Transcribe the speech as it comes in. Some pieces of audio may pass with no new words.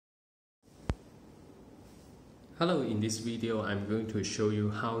Hello, in this video I'm going to show you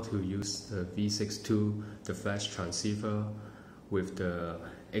how to use the V6II, the flash transceiver with the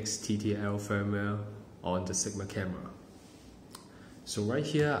X-TTL firmware on the Sigma camera. So right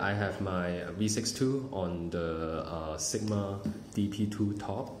here I have my V6II on the Sigma DP2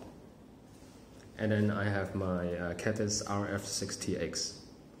 top, and then I have my Cactus RF60X.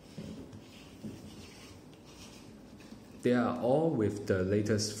 They are all with the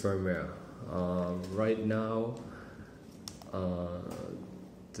latest firmware. Right now,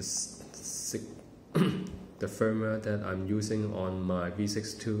 the firmware that I'm using on my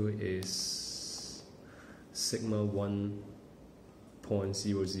V6II is Sigma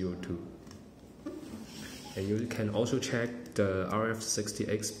 1.002. And you can also check the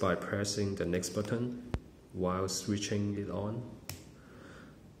RF60X by pressing the next button while switching it on.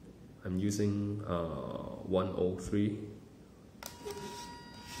 I'm using 103.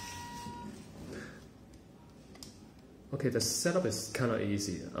 Okay, the setup is kind of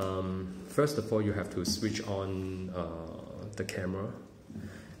easy. First of all, you have to switch on the camera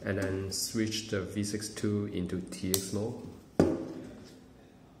and then switch the V6II into TX mode.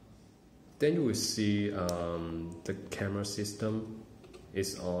 Then you will see the camera system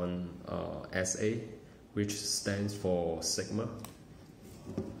is on SA, which stands for Sigma.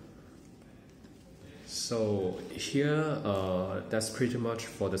 So here, that's pretty much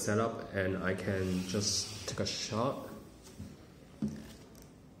for the setup, and I can just take a shot.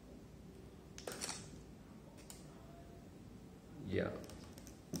 Yeah,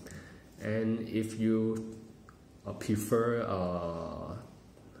 and if you prefer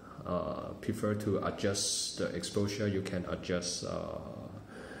to adjust the exposure, you can adjust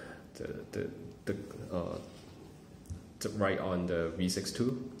the right on the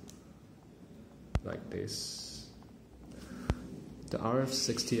V6II like this. The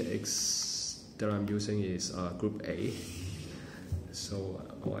RF60X that I'm using is group A. So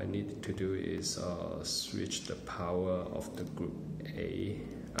all I need to do is switch the power of the group A,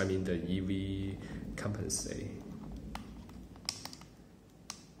 I mean the EV compensate.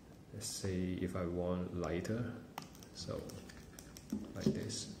 Let's say if I want lighter, so like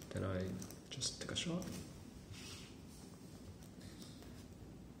this, then I just take a shot.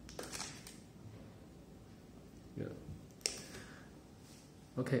 Yeah.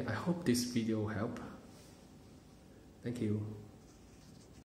 Okay, I hope this video helped. Thank you.